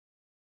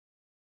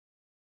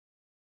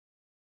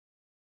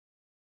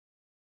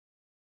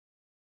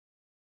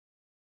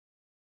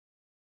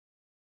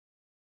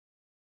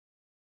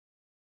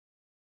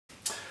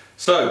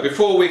So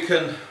before we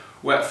can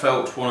wet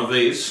felt one of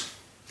these,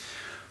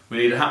 we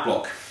need a hat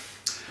block.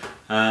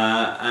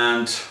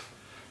 And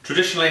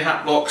traditionally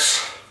hat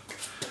blocks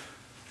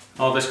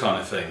are this kind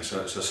of thing.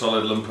 So it's a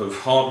solid lump of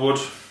hardwood.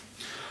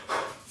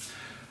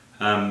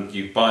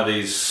 You buy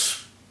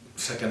these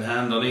second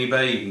hand on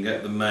eBay, you can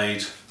get them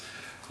made.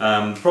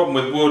 The problem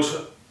with wood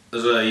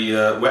as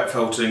a wet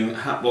felting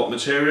hat block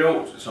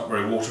material, it's not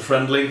very water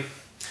friendly.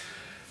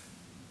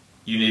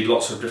 You need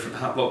lots of different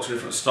hat blocks,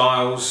 different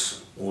styles,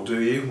 or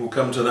do you? We'll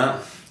come to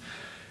that.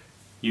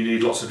 You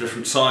need lots of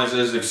different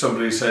sizes. If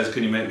somebody says,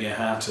 can you make me a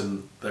hat,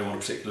 and they want a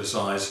particular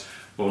size,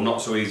 well,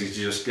 not so easy to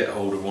just get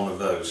hold of one of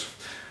those.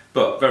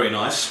 But very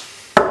nice.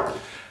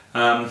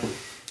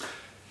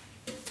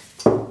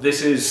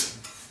 This is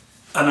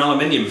an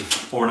aluminium,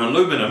 or an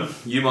aluminum,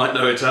 you might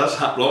know it as,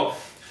 hat block.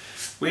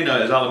 We know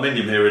it as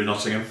aluminium here in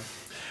Nottingham.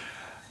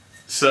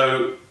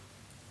 So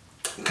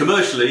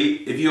commercially,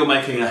 if you're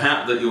making a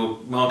hat that you're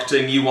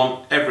marketing, you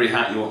want every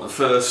hat, you want the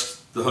 1st,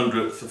 the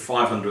 100th, the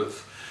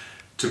 500th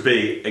to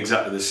be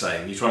exactly the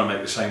same. You're trying to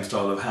make the same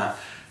style of hat.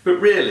 But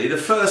really, the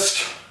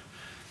first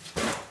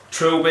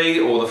trilby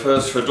or the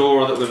first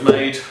fedora that was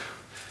made,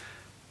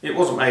 it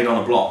wasn't made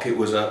on a block, it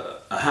was a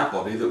hat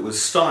body that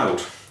was styled.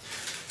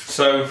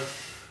 So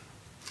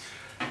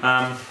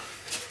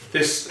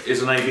this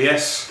is an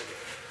ABS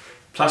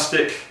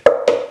plastic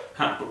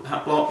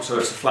hat block, so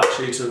it's a flat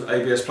sheet of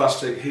ABS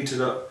plastic heated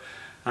up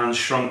and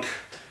shrunk,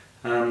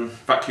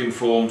 vacuum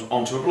formed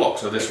onto a block.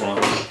 So this one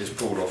is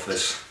pulled off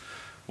this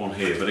one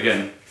here. But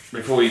again,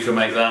 before you can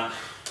make that,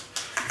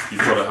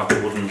 you've got to have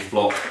a wooden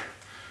block.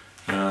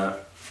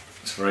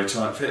 It's a very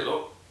tight fit,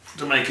 look,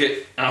 to make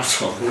it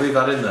out of. We'll leave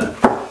that in there.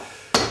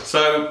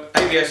 So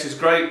ABS is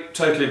great,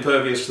 totally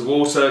impervious to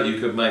water. You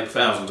could make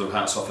thousands of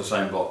hats off the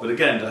same block. But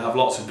again, to have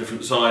lots of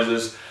different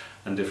sizes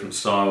and different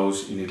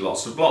styles, you need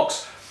lots of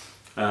blocks.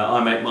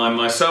 I make mine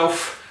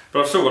myself,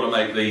 but I've still got to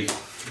make the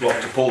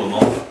block to pull them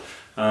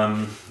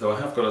off, though I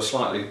have got a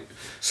slightly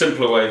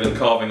simpler way than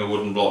carving a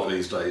wooden block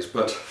these days.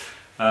 But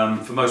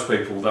for most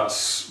people,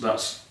 that's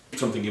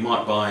something you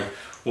might buy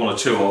 1 or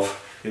 2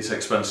 of. It's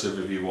expensive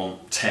if you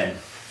want 10.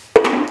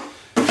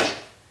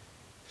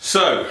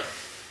 So,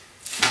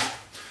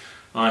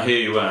 I hear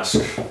you ask,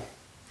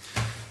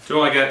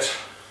 do I get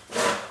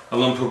a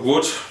lump of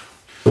wood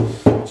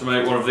to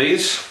make one of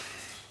these?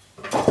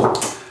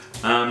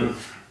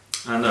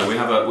 And no, we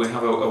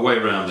have a way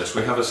around this.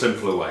 We have a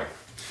simpler way.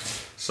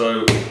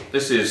 So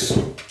this is,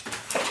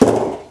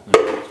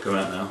 come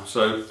out now.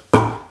 So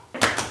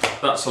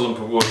that's a lump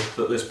of wood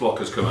that this block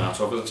has come out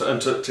of,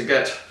 and to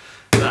get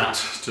that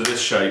to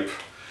this shape,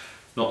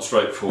 not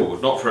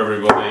straightforward, not for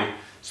everybody.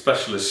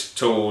 Specialist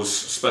tools,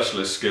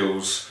 specialist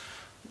skills,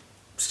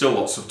 still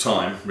lots of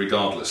time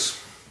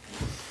regardless.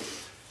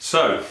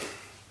 So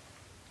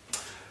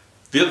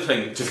the other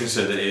thing to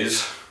consider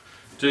is,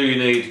 do you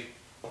need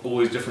all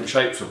these different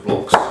shapes of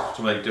blocks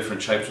to make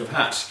different shapes of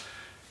hats?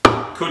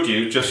 Could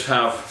you just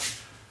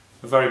have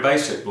a very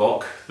basic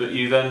block that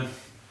you then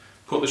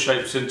put the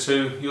shapes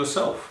into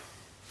yourself?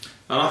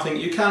 And I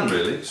think you can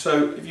really.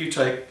 So if you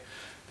take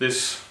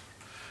this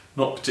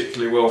not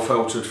particularly well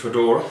felted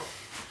fedora,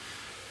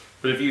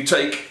 but if you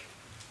take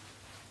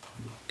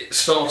its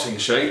starting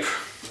shape,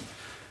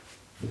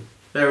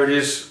 there it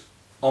is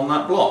on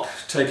that block.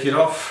 Take it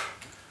off,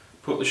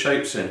 put the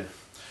shapes in.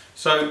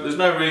 So there's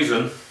no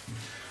reason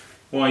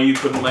why you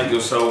couldn't make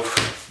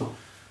yourself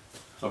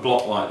a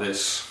block like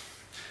this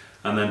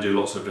and then do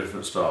lots of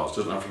different styles. It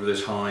doesn't have to be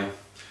this high,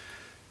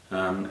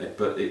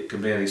 but it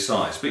can be any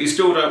size. But you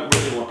still don't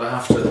really want to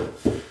have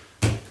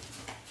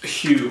to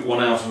hew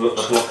one out of a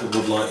block of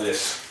wood like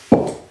this.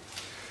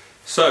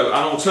 So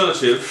an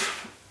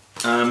alternative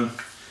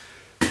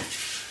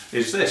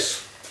is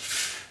this.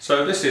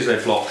 So this is a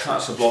block.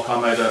 That's a block I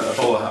made a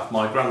bowler hat for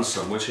my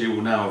grandson, which he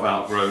will now have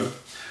outgrown.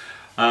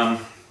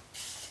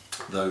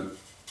 Though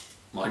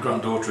my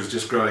granddaughter is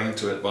just growing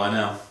into it by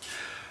now.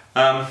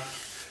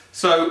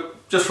 So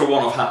just for a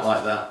one-off hat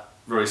like that,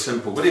 very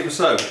simple, but even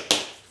so,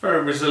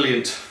 very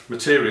resilient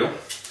material.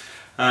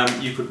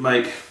 You could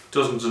make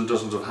dozens and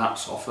dozens of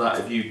hats off that.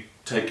 If you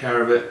take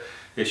care of it,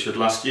 it should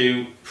last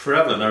you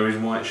forever, no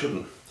reason why it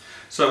shouldn't.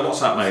 So what's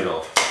that made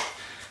of?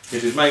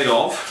 It is made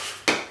of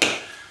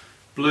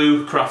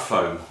blue craft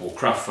foam, or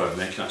craft foam.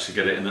 You can actually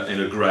get it in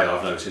a grey,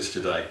 I've noticed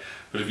today.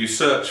 But if you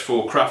search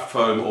for craft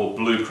foam or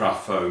blue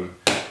craft foam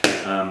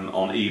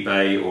on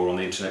eBay or on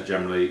the internet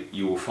generally,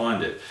 you will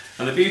find it.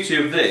 And the beauty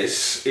of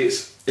this,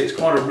 it's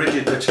quite a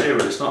rigid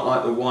material. It's not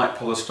like the white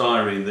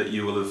polystyrene that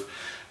you will have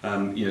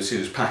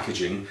seen as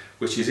packaging,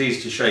 which is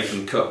easy to shape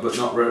and cut but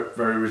not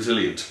very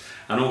resilient,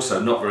 and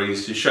also not very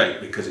easy to shape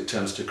because it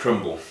tends to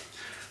crumble.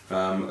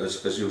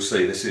 As you'll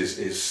see, this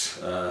is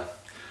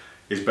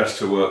best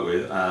to work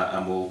with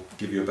and will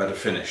give you a better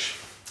finish.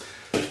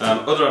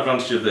 Other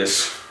advantage of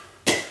this,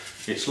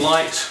 it's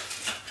light.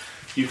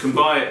 You can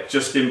buy it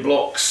just in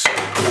blocks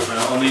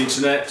on the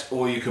internet,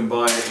 or you can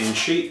buy it in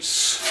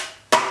sheets.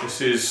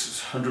 This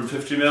is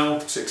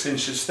 150mm, 6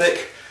 inches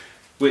thick,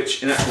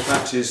 which in actual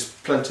fact is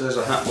plenty. There's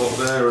a hat block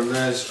there, and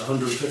there's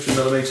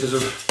 150mm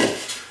of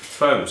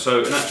foam. So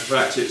in actual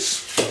fact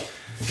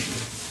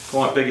it's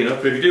quite big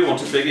enough, but if you do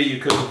want it bigger you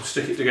can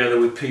stick it together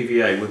with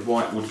PVA, with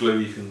white wood glue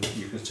you can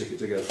stick it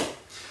together.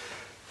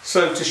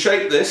 So to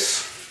shape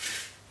this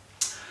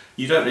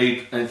you don't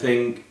need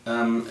anything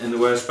in the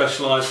way of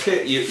specialised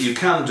kit. You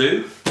can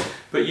do,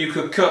 but you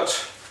could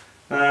cut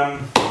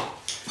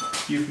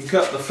you can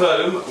cut the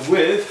foam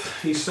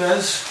with, he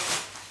says,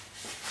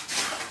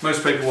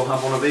 most people will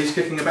have one of these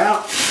kicking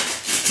about.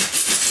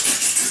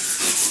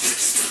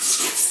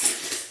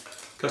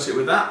 Cut it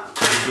with that,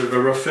 a bit of a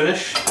rough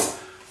finish.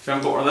 If you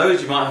haven't got one of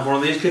those, you might have one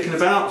of these kicking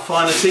about,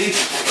 finer teeth.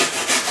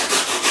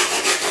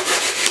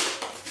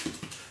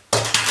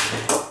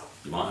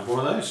 You might have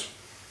one of those.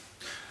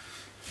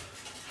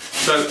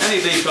 So any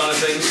of these kind of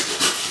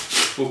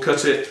things will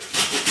cut it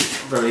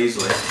very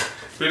easily.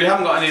 But if you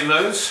haven't got any of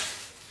those,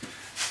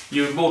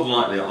 you more than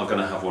likely are going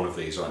to have one of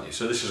these, aren't you?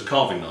 So this is a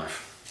carving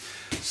knife.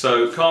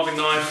 So carving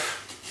knife,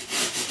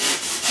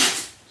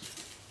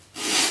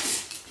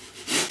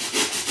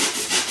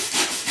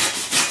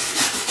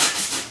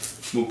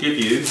 will give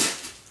you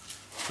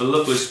a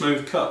lovely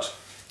smooth cut.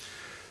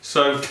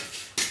 So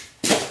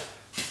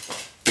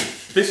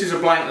this is a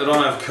blank that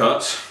I have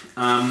cut,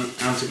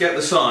 and to get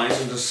the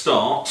size and to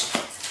start,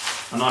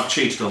 and I've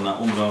cheated on that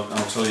one, but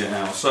I'll tell you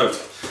how. So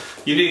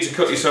you need to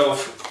cut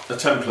yourself a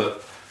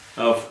template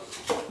of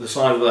the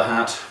side of the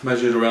hat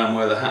measured around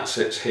where the hat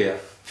sits here.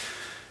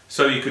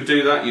 So you could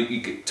do that,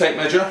 you could take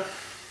measure,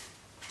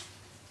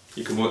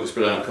 you can work this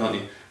bit out, can't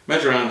you?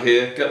 Measure around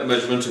here, get the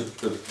measurement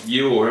of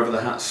you or wherever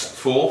the hat's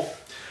for.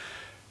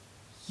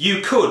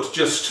 You could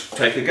just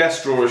take a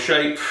guess, draw a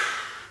shape,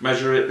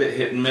 measure it, bit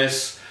hit and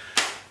miss.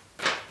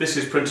 This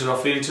is printed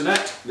off the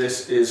internet.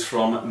 This is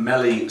from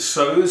Melly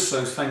Sews,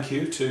 so thank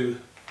you to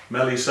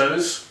Melly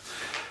Sews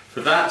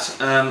for that.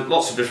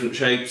 Lots of different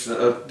shapes,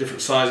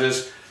 different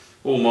sizes,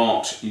 all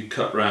marked. You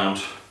cut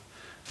round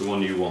the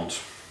one you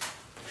want.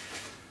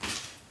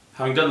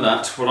 Having done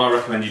that, what I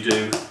recommend you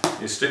do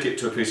is stick it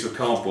to a piece of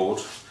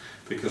cardboard,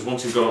 because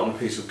once you've got it on a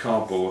piece of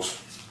cardboard,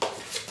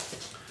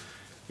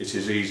 it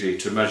is easy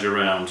to measure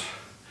around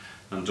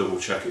and double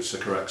check it's the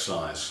correct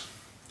size.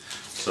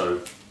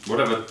 So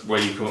whatever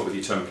way you come up with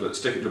your template,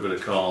 stick it to a bit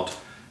of card,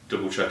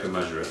 double check and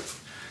measure it.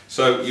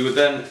 So you would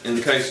then, in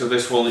the case of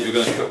this one that you're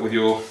going to cut with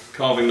your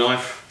carving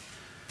knife,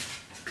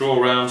 draw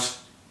around,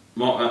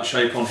 mark that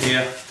shape on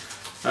here.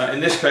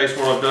 In this case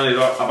what I've done is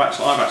I've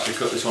actually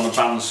cut this on a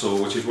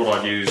bandsaw, which is what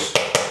I'd use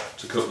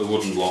to cut the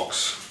wooden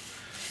blocks.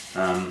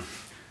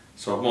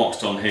 So I've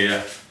marked on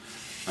here,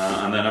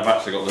 and then I've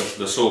actually got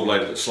the saw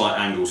blade at a slight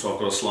angle, so I've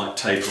got a slight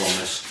taper on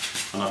this,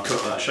 and I've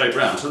cut that shape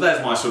round. So there's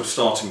my sort of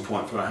starting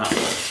point for a hat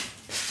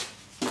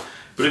block.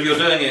 But if you're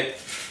doing it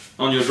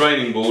on your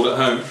draining board at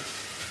home,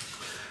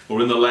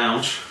 or in the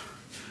lounge,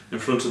 in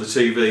front of the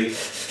TV,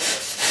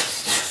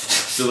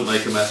 doesn't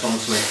make a mess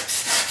honestly,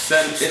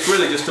 then it's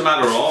really just a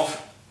matter of,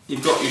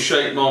 you've got your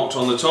shape marked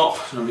on the top,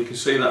 and you can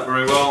see that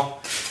very well,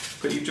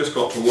 but you've just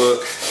got to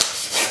work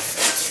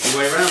your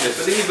way around it.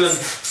 But even,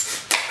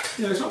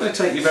 you know, it's not going to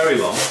take you very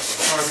long.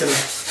 I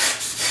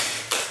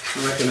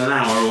reckon an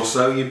hour or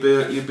so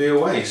you'd be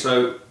away.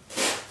 So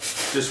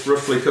just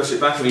roughly cut it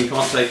back. I mean, you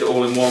can't take it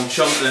all in one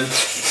chunk, then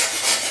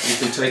you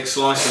can take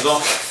slices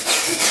off,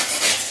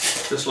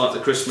 just like the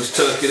Christmas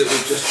turkey that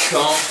we've just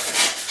carved,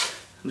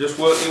 and just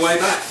work your way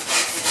back.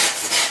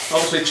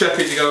 Obviously check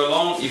as you go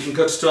along. You can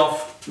cut it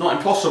off. Not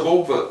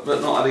impossible, but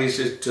not that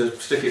easy to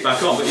stick it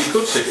back on, but you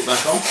could stick it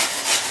back on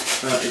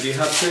if you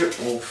had to,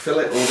 or fill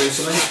it, or do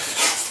something.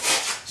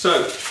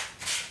 So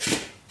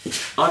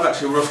I've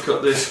actually rough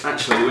cut this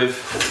actually with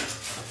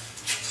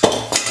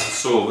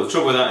saw, but the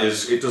trouble with that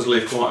is it does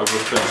leave quite a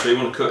rough finish. So you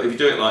want to cut, if you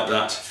do it like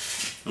that,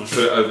 you want to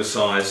cut it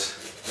oversize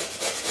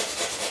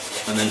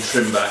and then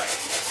trim back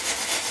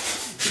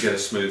to get a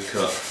smooth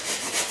cut.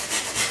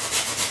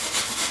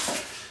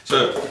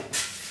 So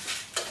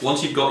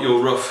once you've got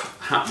your rough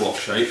hat block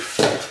shape,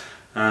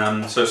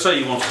 so say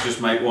you want to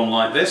just make one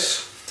like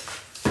this,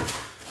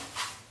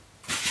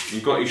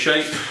 you've got your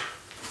shape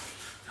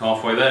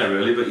halfway there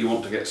really, but you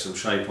want to get some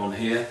shape on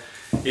here.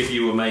 If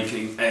you were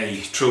making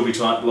a trilby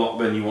type block,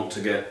 then you want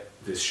to get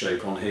this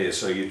shape on here,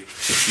 so you'd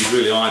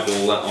really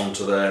eyeball that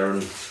onto there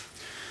and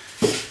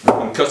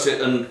cut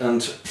it and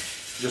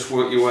just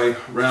work your way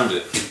around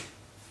it.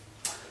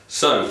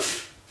 So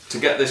to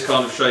get this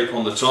kind of shape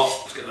on the top,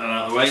 let's get that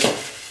out of the way.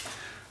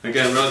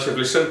 Again,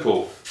 relatively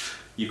simple.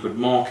 You could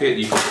mark it,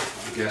 you could,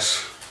 I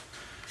guess,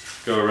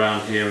 go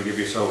around here and give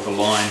yourself a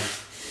line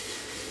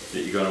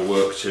that you're going to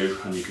work to,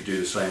 and you could do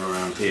the same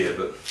around here,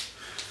 but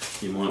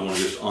you might want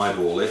to just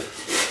eyeball it.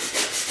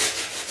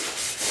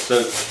 So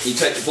you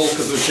take the bulk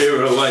of the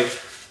material away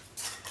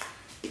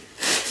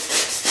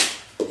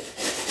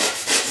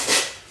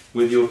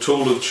with your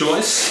tool of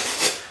choice,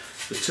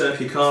 the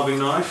turkey carving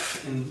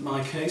knife in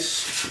my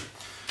case.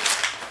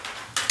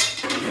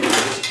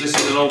 This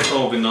is an old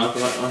carving knife,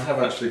 but I have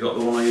actually got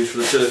the one I use for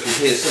the turkey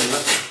here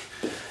somewhere.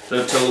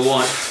 Don't tell the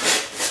wife.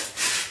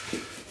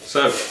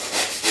 So,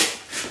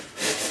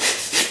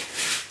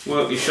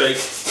 work your shape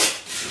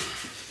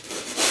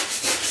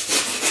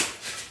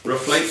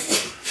roughly.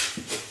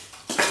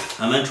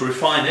 And then to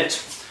refine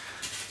it,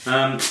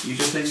 you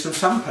just need some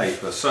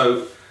sandpaper.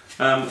 So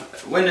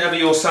whenever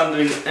you're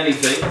sanding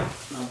anything,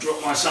 I'll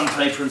drop my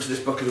sandpaper into this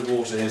bucket of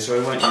water here, so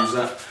I won't use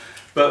that.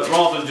 But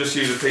rather than just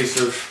use a piece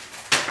of,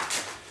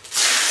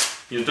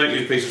 don't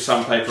use a piece of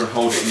sandpaper and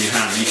hold it in your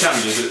hand. You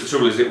can do, but the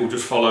trouble is it will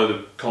just follow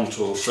the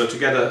contours. So to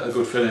get a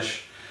good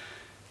finish,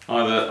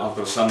 either I've got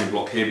a sanding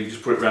block here, but you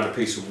just put it around a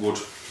piece of wood.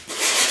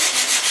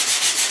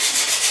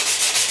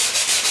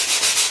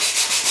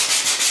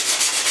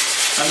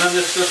 And then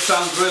this just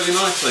sands really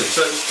nicely.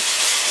 So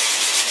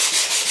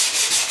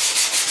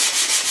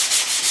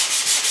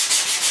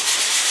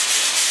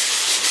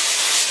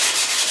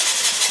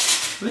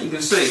I think you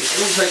can see, it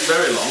won't take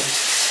very long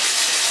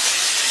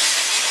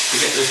to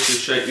get this to the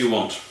shape you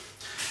want.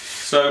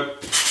 So,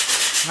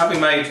 having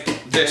made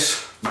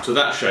this to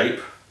that shape,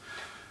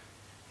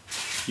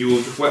 you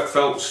will just wet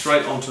felt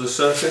straight onto the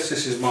surface.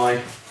 This is my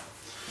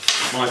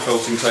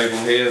felting table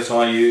here that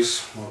I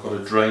use. I've got a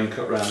drain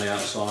cut around the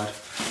outside.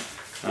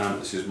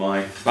 This is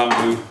my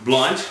bamboo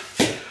blind.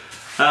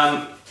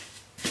 And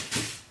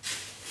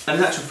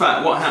in actual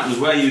fact, what happens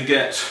where you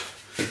get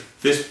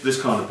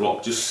this kind of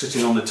block just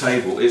sitting on the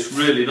table, it's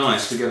really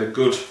nice to get a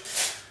good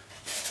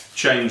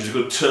change, a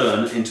good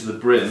turn into the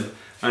brim,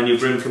 and your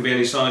brim can be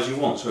any size you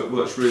want, so it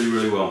works really,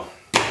 really well.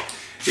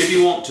 If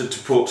you wanted to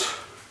put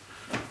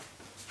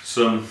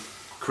some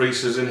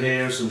creases in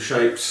here, some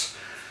shapes,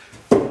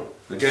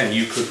 again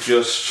you could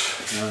just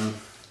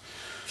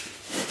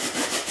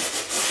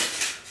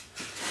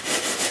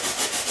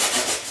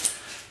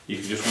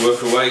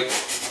work away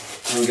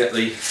and get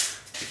the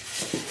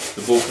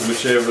bulk of the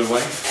material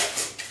away.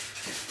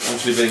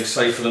 Obviously being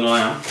safer than I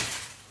am.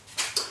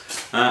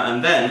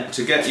 And then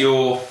to get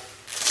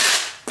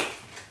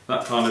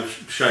that kind of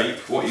shape,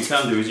 what you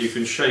can do is you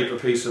can shape a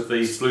piece of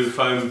the blue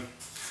foam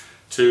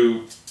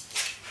to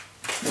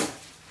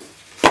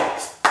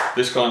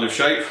this kind of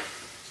shape,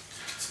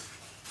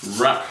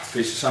 wrap a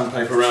piece of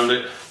sandpaper around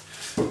it,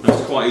 and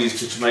it's quite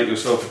easy to make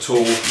yourself a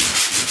tool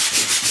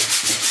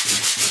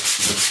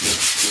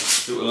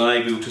that will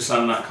enable you to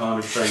sand that kind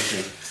of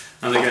shaping.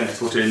 And again, to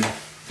put in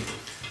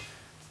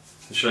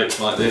the shapes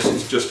like this,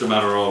 it's just a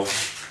matter of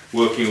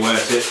working away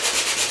at it.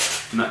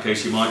 In that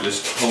case you might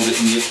just hold it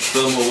in your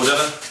thumb or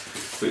whatever,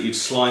 but you'd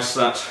slice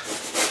that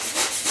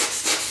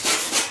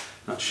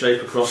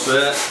shape across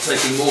there,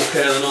 taking more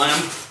care than I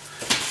am,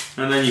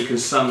 and then you can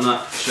sand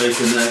that shape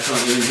in there,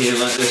 can't you, in here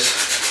like this.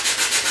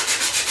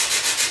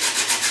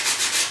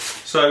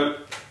 So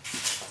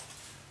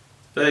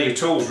there are your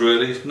tools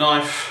really.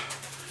 Knife,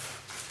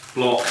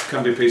 block,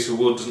 can be a piece of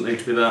wood, doesn't need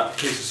to be that,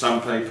 piece of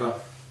sandpaper.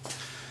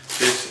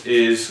 This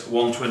is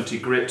 120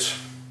 grit,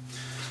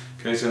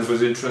 in case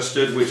anybody's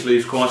interested, which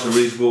leaves quite a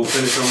reasonable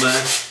finish on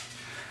there.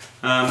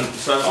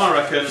 So I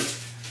reckon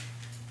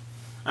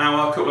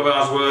couple of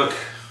hours work,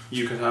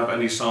 you can have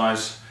any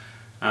size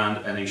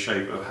and any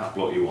shape of hat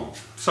block you want.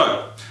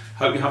 So,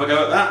 hope you have a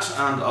go at that,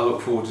 and I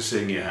look forward to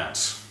seeing your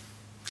hats.